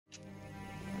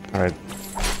Alright.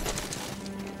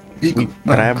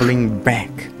 Traveling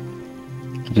back.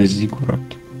 The ziggurat.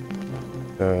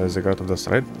 The ziggurat of the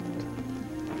side.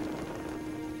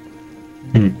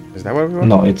 Hmm. Is that where we were?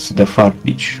 No, it's the far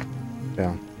beach.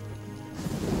 Yeah.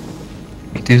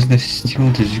 It is still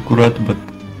the ziggurat, but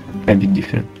a bit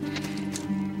different.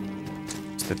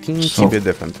 It's a teensy bit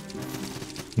different.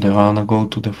 Do you wanna go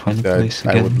to the funny place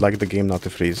again? I would like the game not to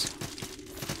freeze.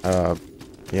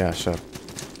 Yeah, sure.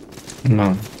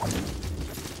 No.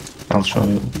 I'll show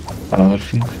you another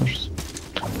thing first.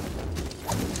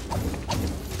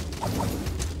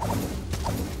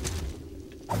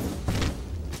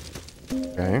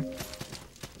 Okay.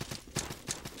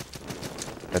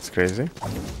 That's crazy.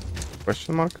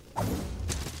 Question mark?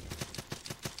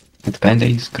 It kinda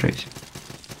is crazy.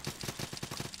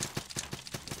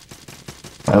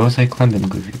 Why was I climbing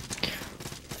with you?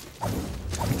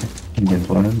 I didn't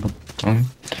want it, but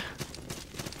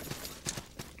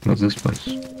what's this place?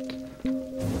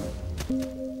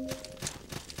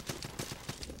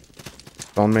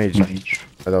 Stone mage. Mage.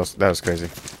 That was crazy.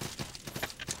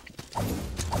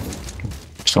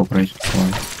 So crazy.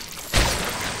 Why?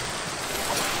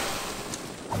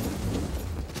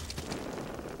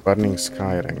 Burning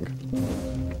sky ring.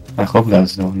 I hope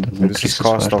that's the one that This is increases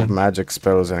cost of fire. magic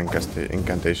spells and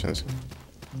incantations.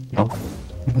 No,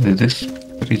 but it is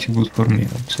pretty good for me,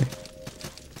 I'd say.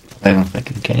 I don't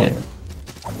fucking care.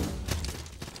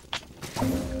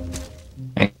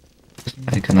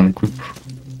 I can equip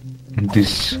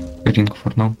this ring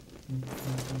for now,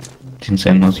 since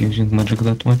I'm not using magic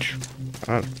that much.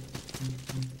 Alright.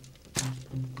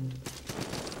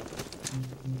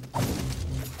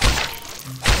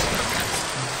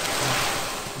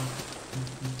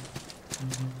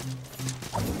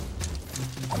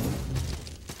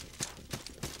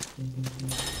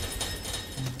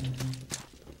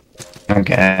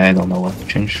 Okay, I don't know what to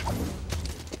change.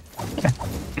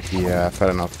 Yeah, fair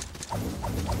enough.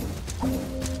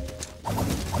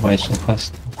 Why so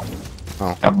fast?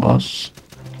 Oh. A boss?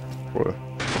 Cool.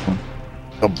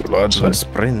 The bloodless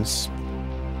prince.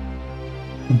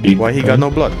 Big Why he got no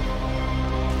blood?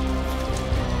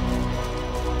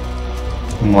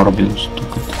 Morbius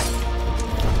took it.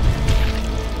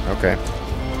 Okay.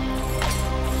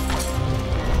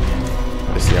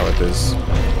 Let's see how it is.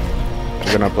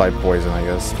 I'm gonna apply poison, I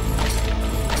guess.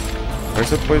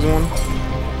 Where's the poison one?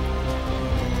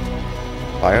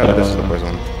 Fire? This is the poison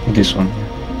one. This one.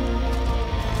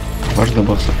 Where's the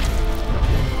boss?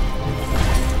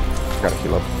 Gotta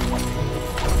heal up.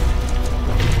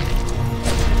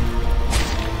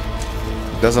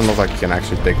 It doesn't look like you can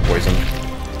actually take poison.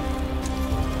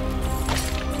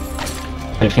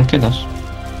 I think it does.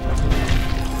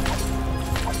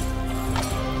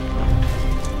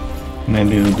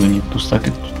 Maybe we do need to stack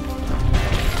it.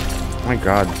 Oh my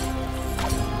god.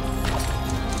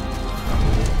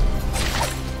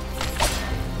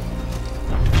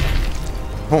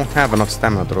 I don't have enough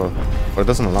stamina to roll. Or it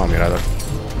doesn't allow me, rather.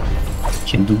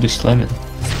 Can do this slamming.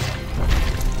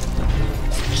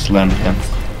 Slam them.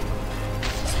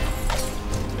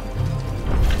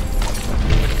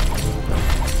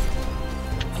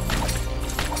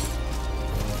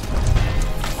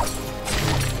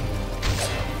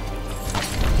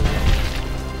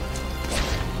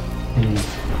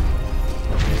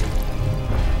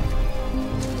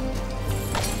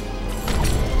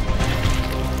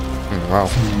 Wow.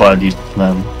 Body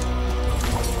slam.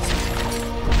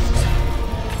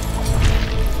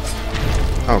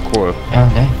 Oh, cool.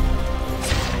 Okay.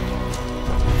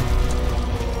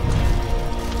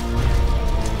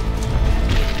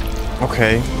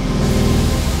 Okay.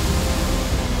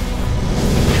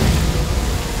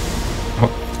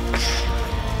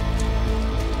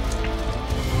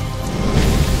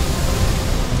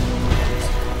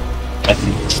 I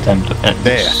think it's time to end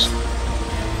There. this.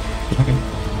 Okay.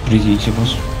 Pretty easy,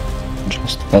 boss.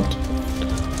 Just that.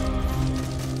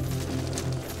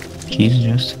 He's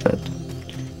just fat.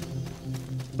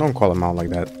 Don't call him out like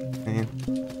that. Man.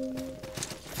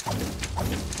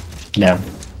 Yeah.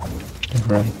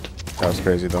 Right. That was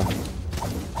crazy, though.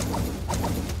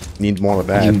 Need more of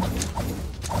that.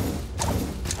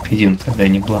 He didn't have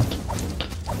any blood.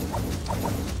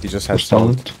 He just had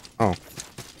Stole salt. it. Oh.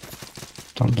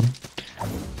 Don't know.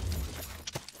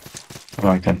 Oh,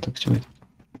 I can't activate.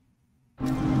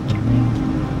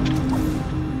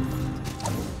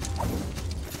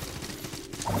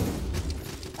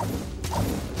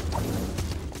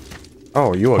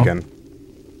 Oh, you again.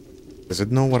 Does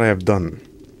it know what I have done?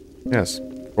 Yes,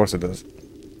 of course it does.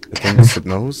 The things it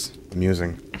knows?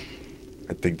 Amusing.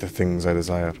 I take the things I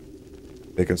desire.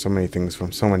 Taken so many things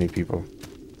from so many people.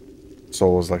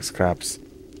 Souls like scraps.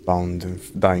 Bound in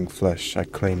dying flesh, I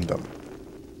claim them.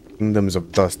 Kingdoms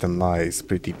of dust and lies,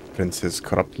 pretty princes,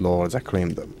 corrupt lords, I claim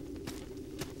them.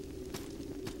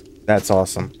 That's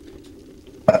awesome.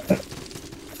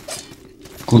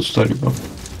 Cool story, bro.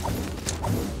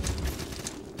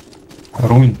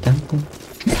 Ruined temple.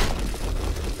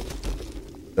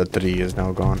 The tree is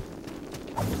now gone.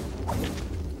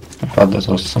 I thought that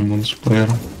was someone's player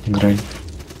grave.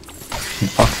 In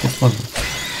fact, it wasn't.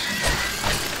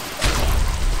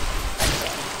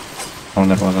 Oh,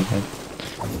 there was a guy.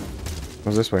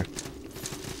 What's this way?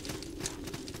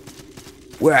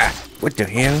 Wah! What the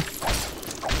hell?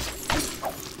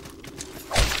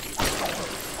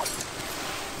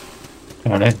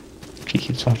 Alright, kick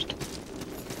it hard.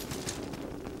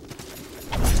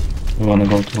 You wanna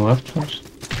go to the left first?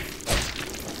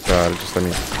 Just let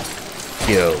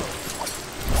me... Yo.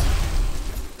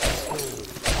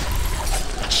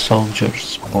 Soldier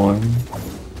spawn.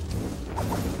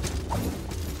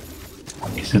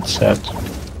 Is it sad?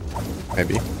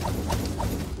 Maybe.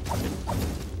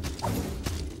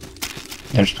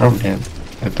 There's probably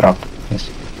a trap, yes.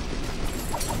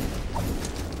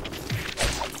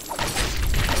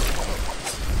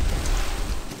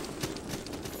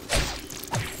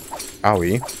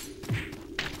 Owie.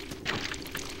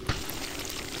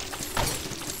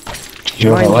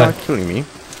 You're Mind alive. not killing me?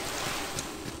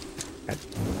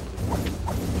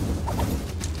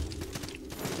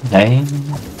 Dang.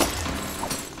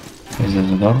 Is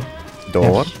this a door?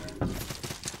 Door? Yes.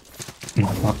 In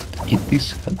fact, it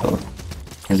is a door.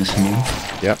 Is this me?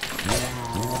 Yep.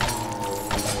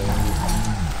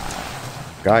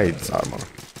 Guides armor.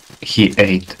 He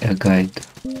ate a guide.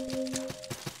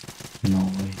 No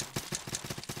way.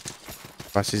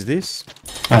 What is this?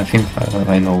 I think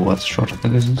I know what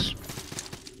shortcut this is.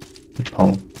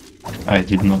 Oh, I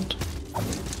did not.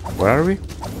 Where are we?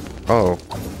 Oh,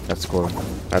 that's cool.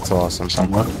 That's awesome.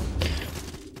 Somewhat.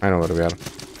 I know where we are.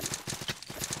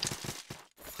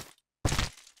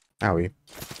 Owie.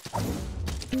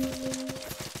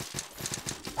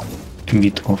 A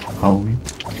bit of Howie.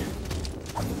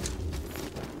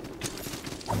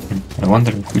 I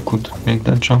wonder if we could make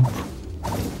that jump.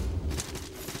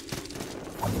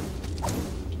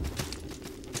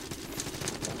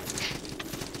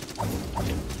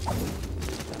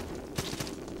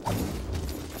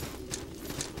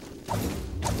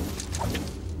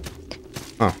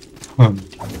 Huh. Hmm.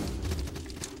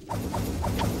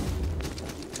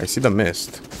 I see the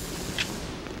mist.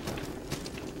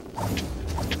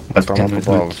 But From can up we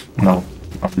do above. it? No,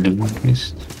 only wind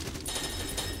mist.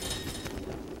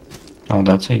 Oh,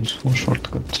 that's a useful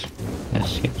shortcut.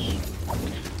 Yes, yes.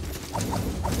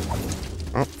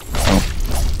 Oh. Oh.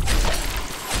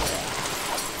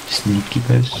 Sneaky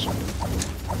guys.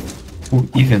 Who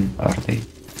even are they?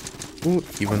 Who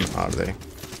even are they?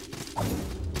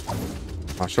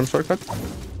 Mushroom shortcut?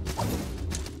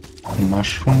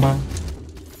 Mushroom bar?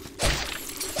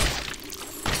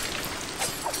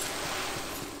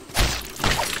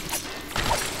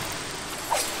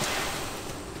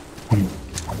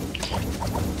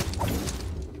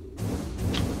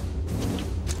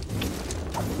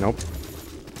 Nope.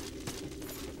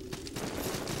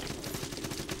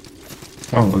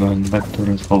 Oh, we're going back to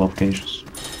the Hall of Cages.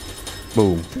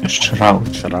 Boom.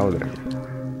 Shroud. Shrouded.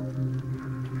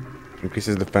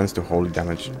 Increases defense to holy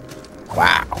damage.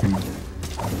 Wow.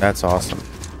 That's awesome.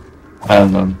 I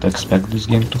don't expect this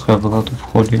game to have a lot of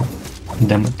holy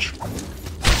damage.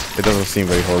 It doesn't seem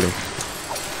very holy.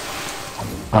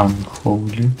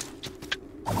 Unholy.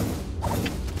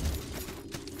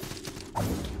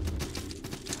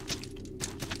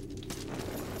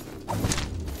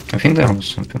 I think there was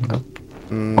something up.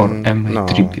 Or am I No,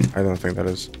 tripping? I don't think that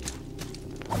is.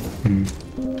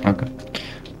 Okay.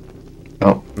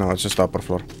 Oh, No, it's just the upper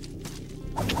floor.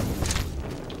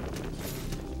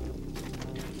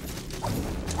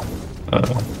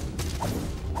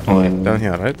 well, Down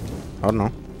here, right? Or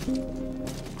no?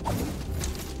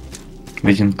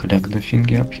 we didn't collect the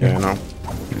thingy up here. Yeah, no.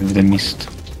 With the mist.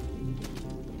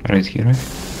 Right here, right?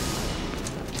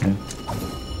 Yeah.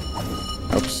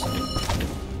 Oops.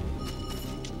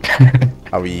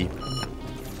 Owie.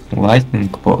 Lightning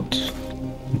pot.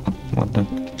 What the?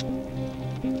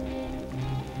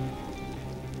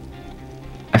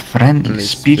 A friendly Holy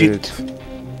spirit?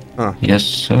 Huh. Yes,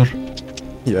 sir.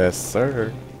 Yes, sir.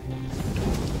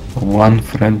 One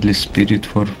friendly spirit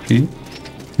for free.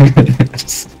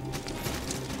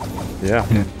 Yeah.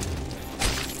 Yeah.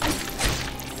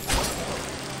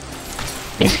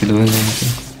 Is he doing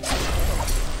anything?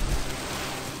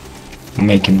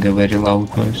 Making a very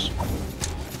loud noise.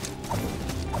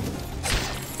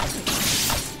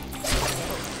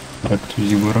 Back to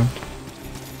ziggurat.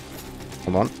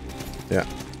 Hold on. Yeah.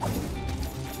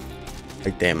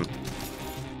 Like damn.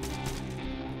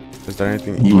 Is there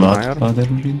anything even higher? Bloodfather.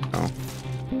 No.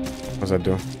 What does that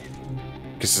do?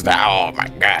 This is the. Oh my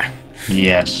god.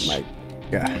 Yes. My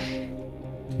god.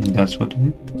 That's what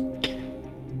we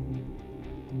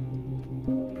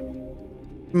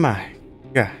My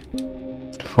god.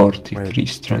 43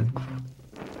 strength.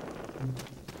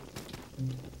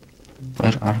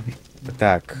 Where are we?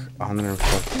 Attack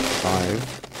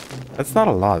 145. That's not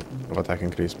a lot of attack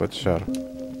increase, but sure.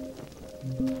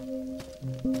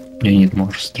 You need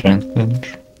more strength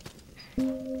damage.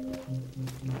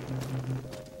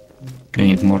 You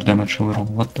need more damage overall.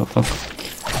 What the fuck?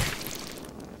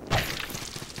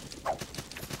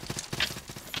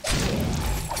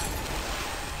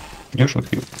 You should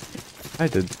heal. I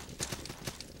did.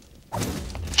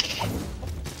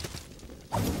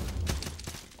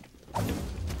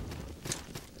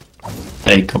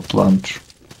 Take a plunge.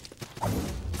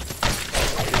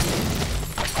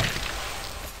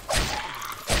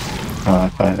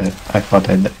 I thought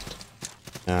I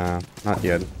died. Not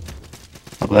yet.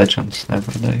 Legends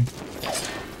never die.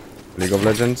 League of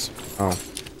Legends? Oh,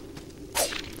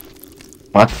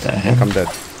 What the I heck? think I'm dead.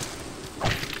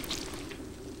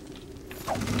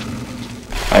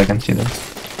 I can see that.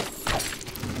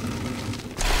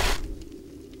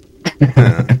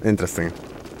 Interesting.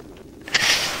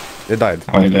 They died.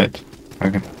 I died.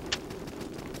 Okay.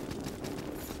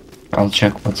 I'll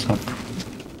check what's up.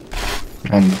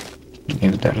 And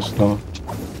if there's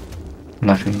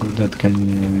nothing good that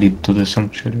can lead to the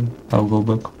sanctuary, I'll go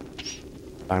back.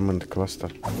 Diamond cluster.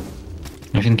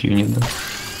 I think you need that.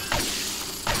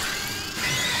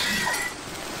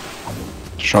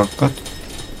 Shortcut?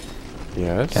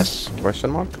 Yes. Yes.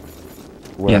 Question mark?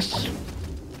 Where? Yes.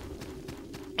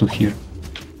 To here.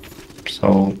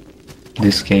 So,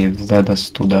 this cave led us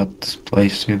to that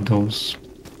place with those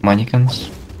mannequins,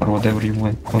 or whatever you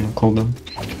might wanna call them.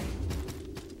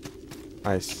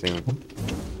 I see.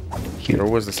 Here.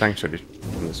 Where was the sanctuary?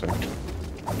 On this way.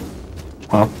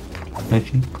 Up, I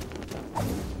think.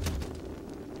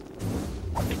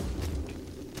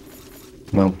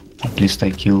 Well, at least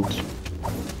I killed.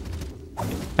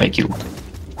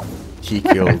 He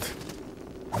killed.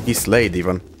 He slayed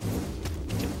even.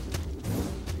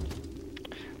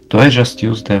 Do I just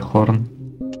use the horn?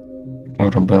 Or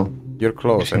a bell? You're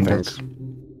close, I think. that's-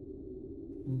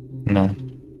 No,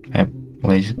 I'm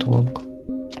lazy to walk.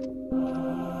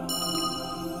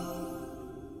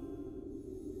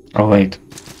 Oh wait,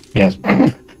 yes.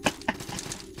 That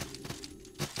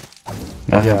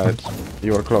Yeah, happens.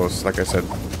 you were close, like I said.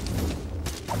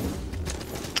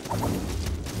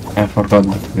 I forgot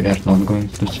that we are not going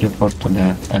to teleport to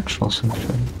the actual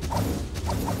sanctuary.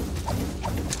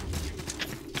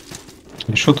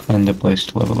 We should find a place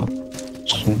to level up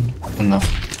soon enough.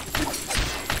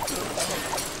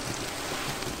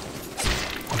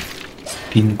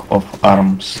 Ping of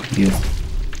arms here.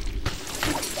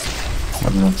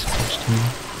 What's that supposed to mean?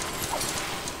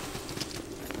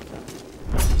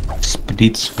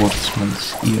 Split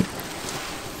swordsman's ear.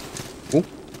 Who?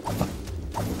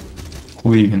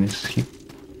 Who even is he?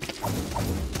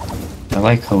 I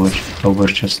like how we're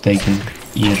just taking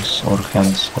ears or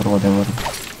hands or whatever.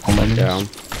 Yeah.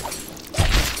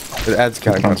 It adds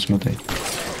character. Transmutate.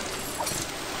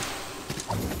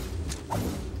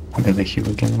 Got the heal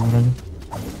again already.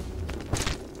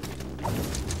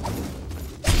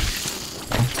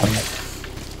 Oh, fine.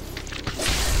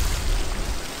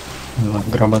 I love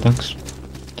grab attacks.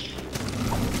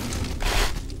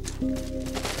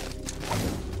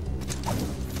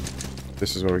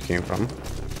 This is where we came from.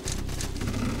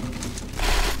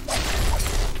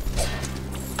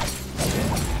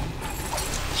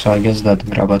 So I guess that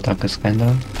grab attack is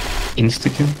kinda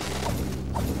insta-kill.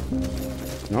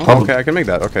 No? Oh. Okay, I can make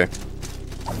that. Okay.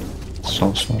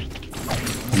 So smart.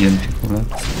 Didn't think of that.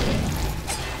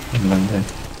 And then that.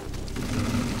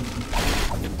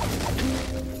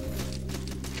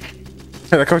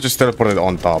 That guy just teleported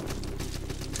on top.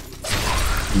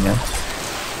 Yeah.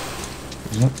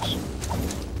 Oops.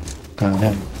 God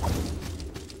damn.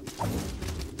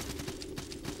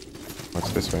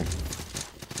 What's this way?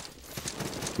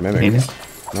 Mimic. Mimic?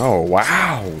 No,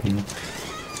 wow! Mimic.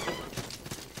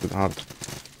 Good hard.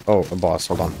 Oh, a boss,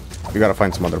 hold on. We gotta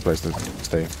find some other place to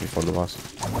stay before the boss.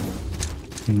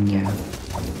 Yeah.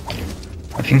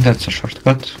 I think that's a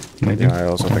shortcut, maybe. Yeah, I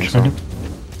also think so. potentially.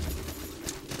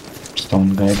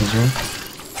 Stone guide as well.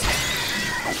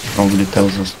 Probably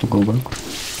tells us to go back.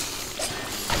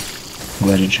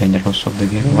 Very generous of the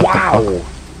game. What the fuck?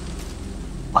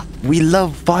 Wow! We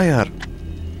love fire!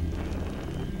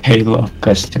 Halo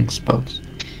casting spells.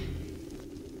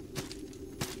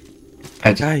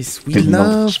 I Guys, we didn't know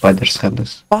love spiders have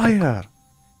this. fire.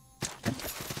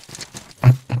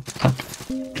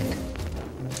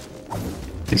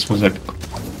 This was epic.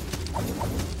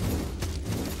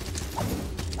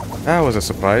 That was a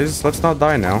surprise. Let's not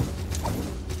die now.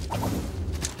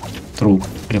 True,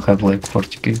 you have like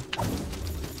 40k.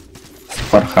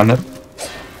 Warhammer?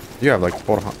 You have like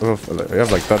 400. You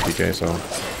have like 30k, so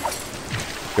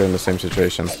you're in the same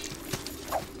situation.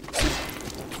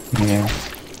 Yeah.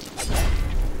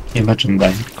 Imagine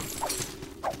dying.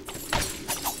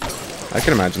 I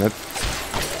can imagine it.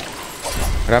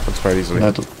 It happens quite easily.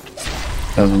 That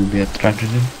will be a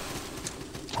tragedy.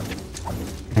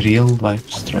 Real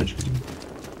life tragedy.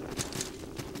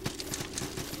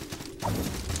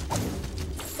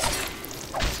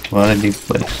 What a big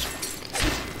place.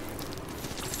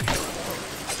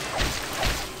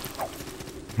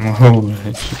 Oh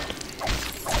shit.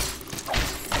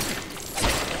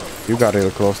 You got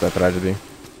real close to that tragedy.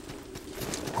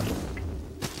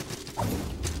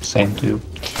 Same to you.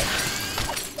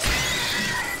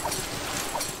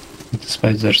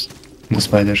 The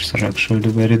spiders are actually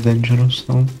very dangerous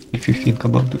now, if you think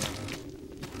about it.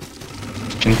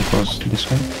 Can it goes this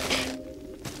way?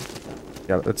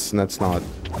 Yeah, that's not.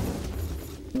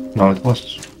 No, it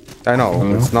was. I know,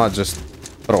 Oh, it's not just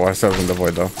throw ourselves in the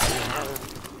void though.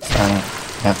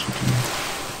 That's what you mean.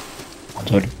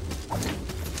 Sorry.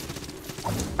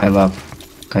 I love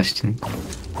casting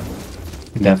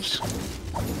deaths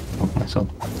of myself.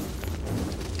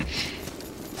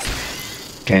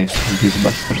 Okay, so this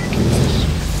bastard kills us.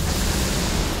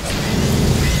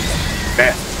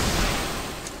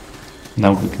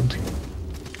 Now we killed him.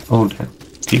 Oh, the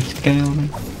 50k already?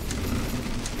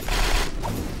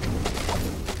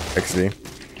 XD.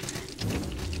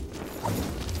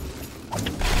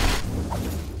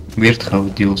 Weird how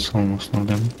it deals almost no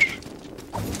damage.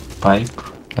 Pike,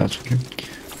 that's what you...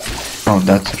 Oh,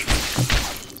 that's a...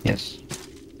 Yes.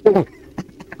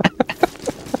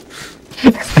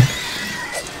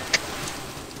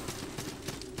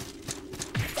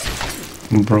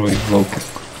 Bro is broken.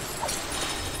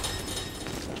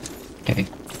 Okay,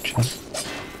 just...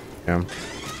 Yeah.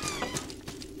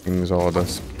 King's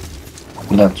orders.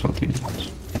 That's what it is.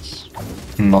 It's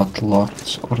not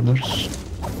Lord's orders.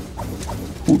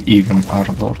 Who even are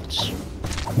Lords?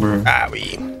 Bro. Ah,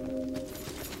 we.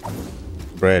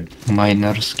 Bread.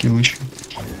 Minor skill issue.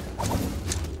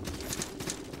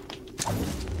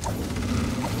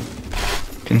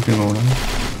 Can we go down?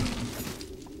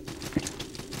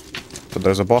 So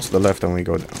there's a boss to the left and we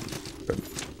go down. Good.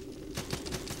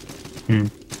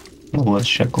 Well, let's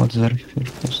check what's there here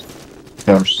first.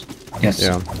 First. Yes.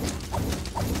 Yeah.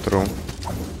 True.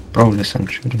 Probably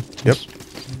sanctuary. Yep.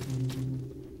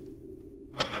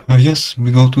 Yes,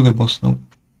 we go to the boss now.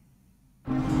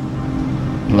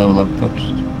 Level up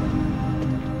first.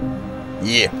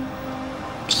 Yeah.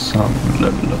 Some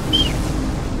level ups.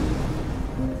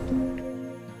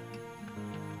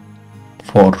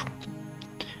 4.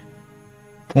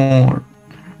 4.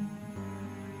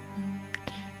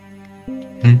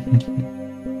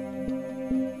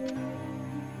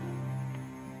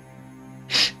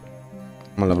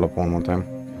 I'm gonna level up one more time.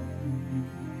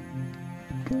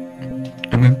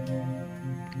 Okay.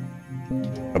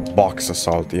 A box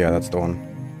assault, yeah, that's the one.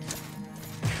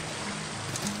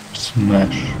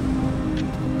 Smash.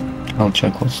 I'll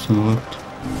check what's to the left.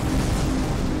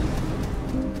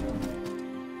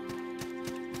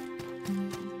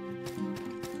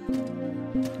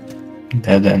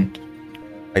 Dead end.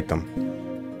 Item.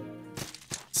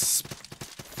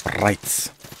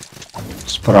 Sprites.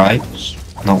 Sprites?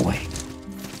 No way.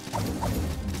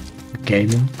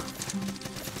 Gaming.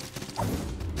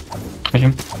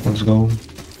 Okay, let's go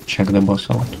check the boss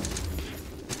out.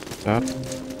 That.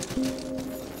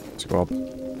 Let's go up.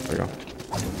 There we go.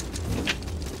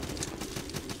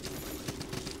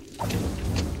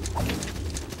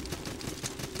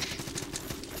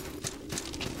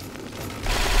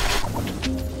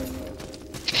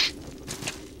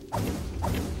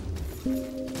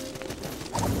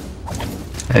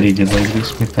 I really like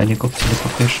this mechanic of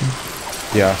teleportation.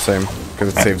 Yeah, same.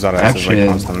 Because it saves our asses Actually, like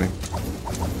constantly.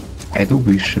 I do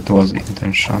wish it was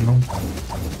intentional.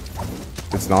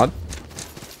 It's not?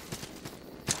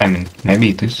 I mean, maybe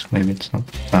it is, maybe it's not.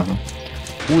 I don't know.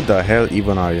 Who the hell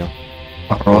even are you?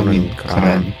 Rolling Crime.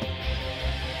 Crime.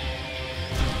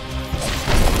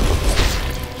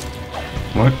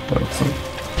 What the fuck?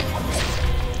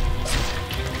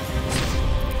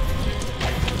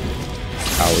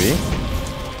 Owie.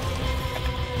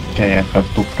 Okay, I have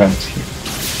 2 friends here.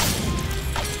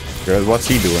 Good, what's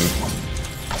he doing?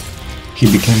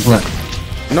 He became black.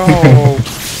 No!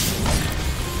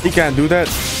 He can't do that.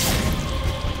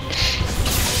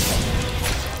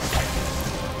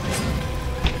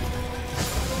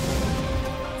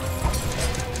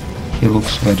 He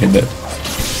looks very dead.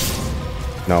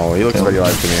 No, he looks Tell very me.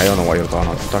 alive to me. I don't know what you're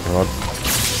talking about.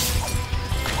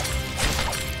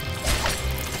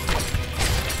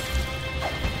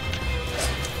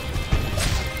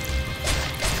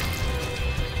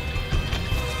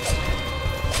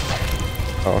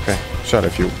 Oh, okay. Sure,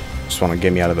 if you just want to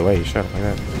get me out of the way, sure, like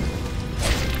that.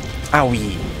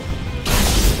 Owie!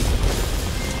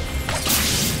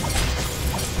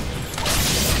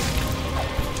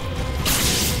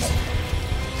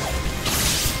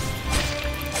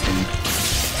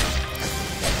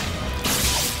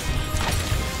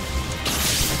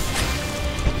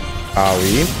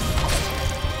 Owie.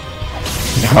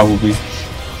 How we?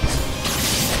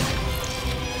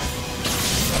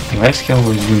 Why is he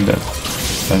always doing that?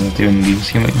 Doesn't even gives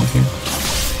him anything.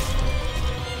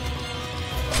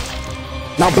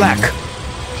 Now black!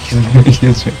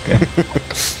 He's okay.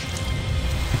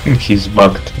 I think he's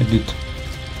bugged a bit.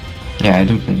 Yeah, I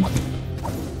do think.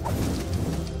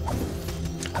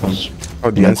 Because Oh,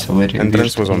 the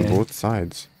entrance was on yeah. both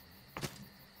sides.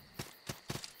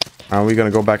 Are we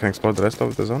gonna go back and explore the rest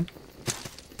of the zone?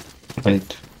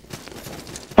 Wait.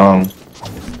 Oh,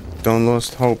 Don't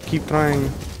lose hope. Keep trying.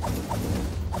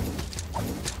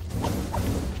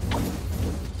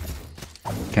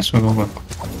 guess we go back.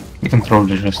 We can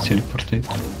probably just teleport it.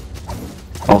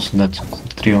 Also, that's a cool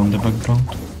tree on the background.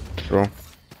 True.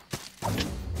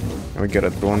 Can we get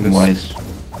a through on this?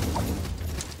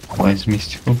 Why is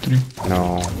mystical tree?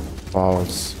 No.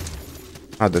 False.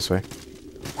 Not this way.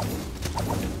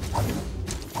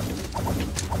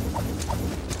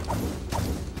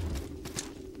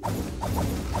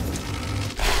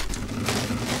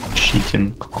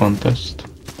 Cheating contest.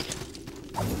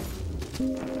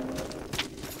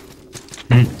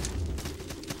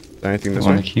 Anything this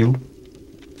Wanna way? heal?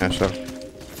 Yeah, sure.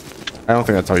 I don't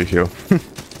think that's how you heal.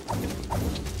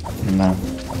 No.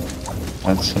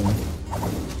 That's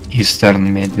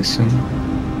Eastern medicine.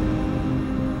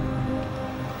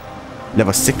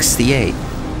 Level 68.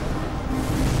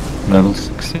 Level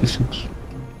 66.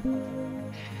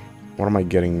 What am I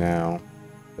getting now?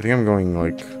 I think I'm going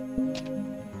like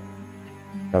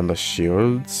down the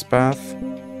shields path.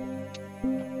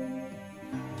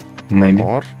 Maybe.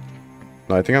 Or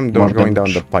no, I think I'm More going down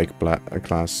damage. the pike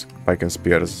class, pike and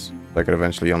spears. So I could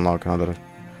eventually unlock another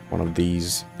one of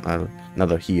these,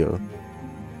 another heal.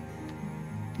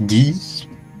 These?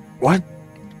 What?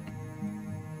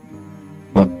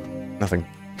 What? Nothing.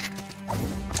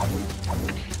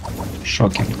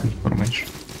 Shocking information.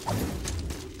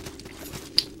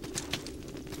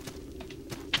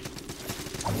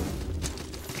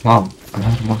 Wow,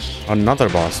 another boss. Another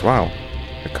boss. Wow.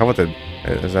 I coveted.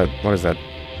 Is that what is that?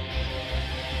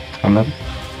 Hammer.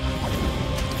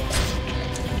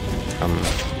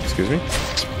 Excuse me.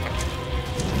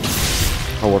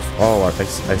 Oh,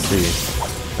 I see.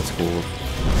 That's cool.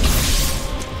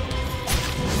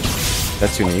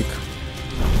 That's unique.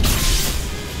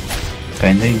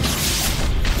 Kinda is.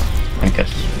 I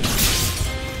guess.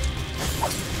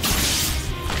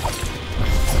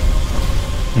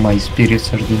 My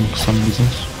spirits are doing some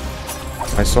business.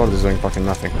 My sword is doing fucking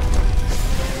nothing.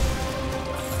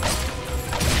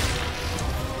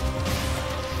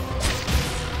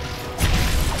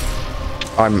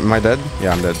 Am I dead?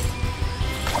 Yeah, I'm dead.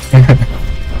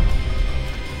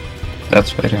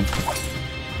 That's very important.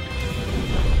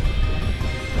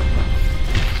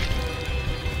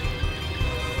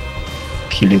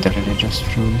 He literally just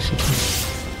threw this at me.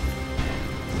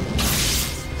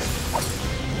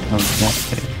 How's that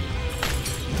fair?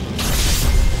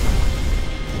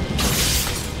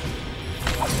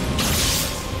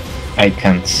 I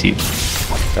can't see.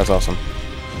 That's awesome.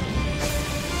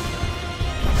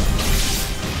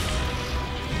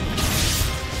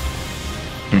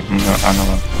 No,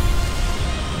 another.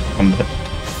 I'm dead.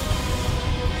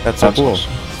 That's so cool.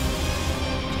 Awesome.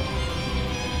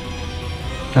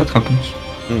 That happens.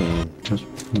 Hmm.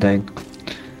 Just dying.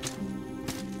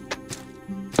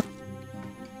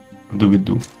 What do we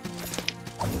do?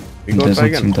 We go try Doesn't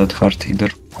again. seem that hard either.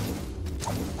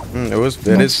 It is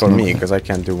That's for not me bad. because I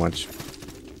can't do much.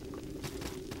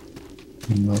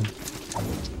 No.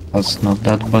 That's not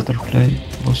that butterfly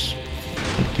was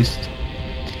at least.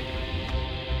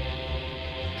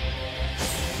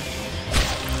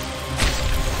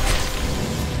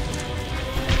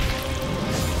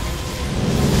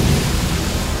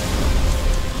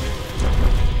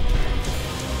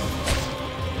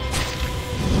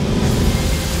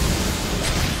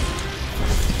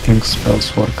 think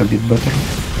spells work a bit better.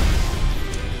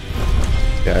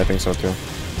 Yeah, I think so too.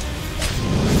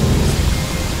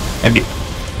 A bit.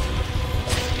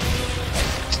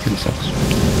 Still sucks.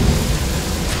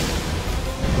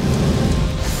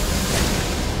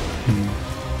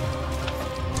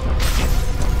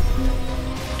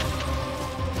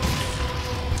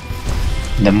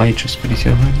 The mage is pretty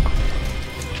annoying.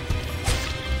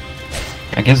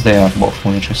 I guess they are both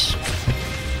mages.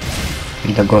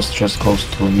 The ghost just goes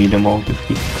to medium mode if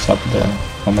he picks up the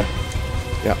hammer.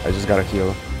 Yeah, I just got a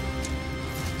heal.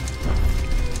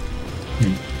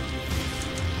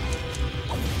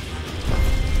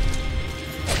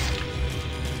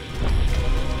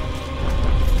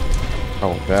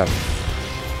 Oh, bad.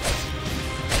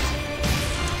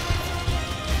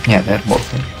 Yeah, they're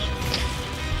both mages.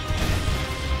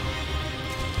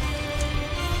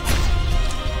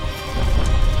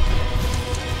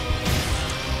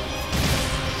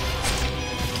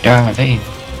 Yeah, they.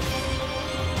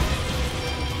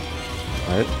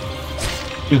 Right?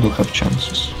 You do have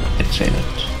chances. Let's say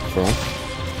that. Cool.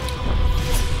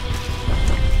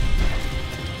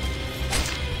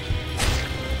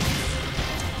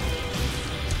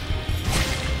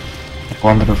 I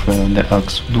wonder if the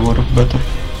axe would work better.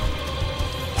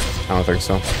 I don't think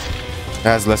so. It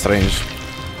has less range.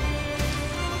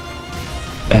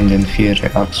 And in theory,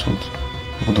 axe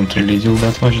wouldn't really deal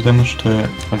that much damage to a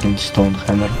fucking stone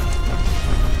hammer.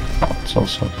 Oh, it's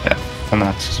also an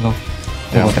axe as well.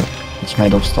 Yeah. Whatever. It's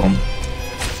made of stone.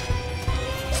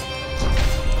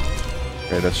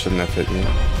 Okay, that shouldn't have hit me.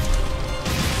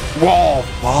 Whoa!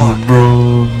 Fuck!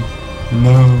 Bro,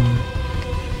 no.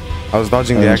 I was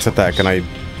dodging the axe attack and I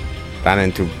ran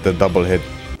into the double hit.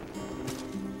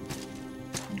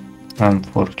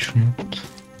 Unfortunate.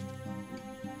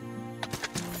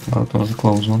 That was a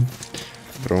close one.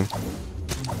 True.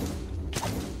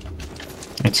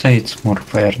 I'd say it's more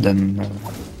fair than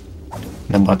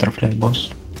the butterfly boss.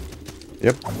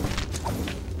 Yep.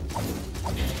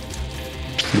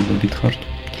 Still a bit hard.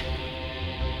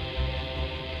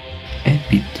 A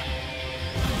bit.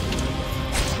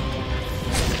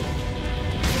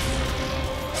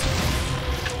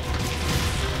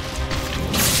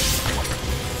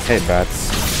 Hey, bats.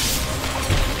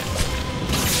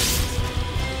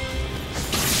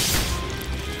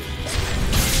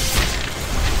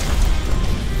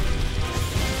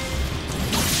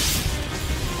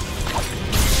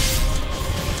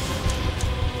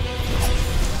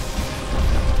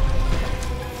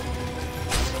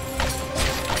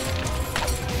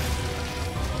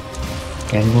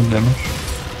 Can you damage?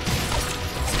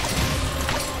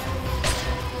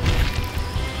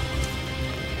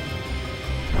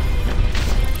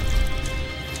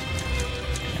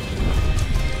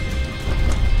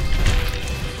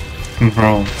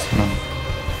 Bro, no.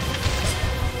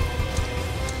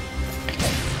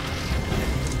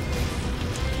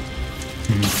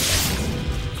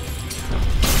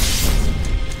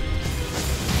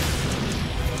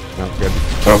 Not good.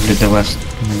 Probably the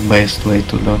best way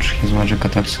to dodge his magic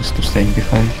attacks is to stay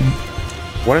behind him.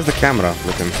 What is the camera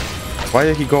with him? Why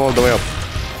did he go all the way up?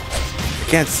 I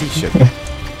can't see shit.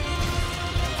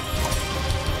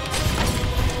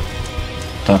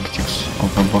 Tactics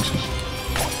of the bosses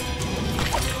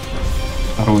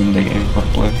ruin the game for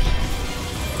players.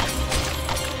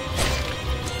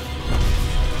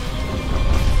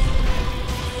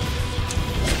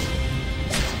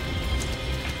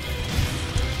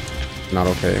 Not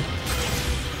okay.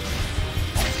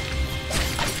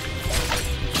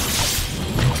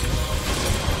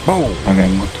 Oh! Okay,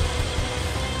 good.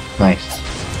 Nice.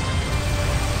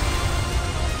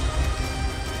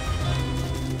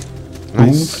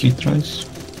 Nice. 3 tries.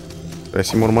 Do I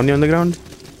see more money on the ground?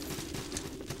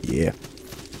 Yeah.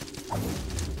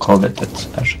 Coveted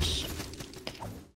ashes.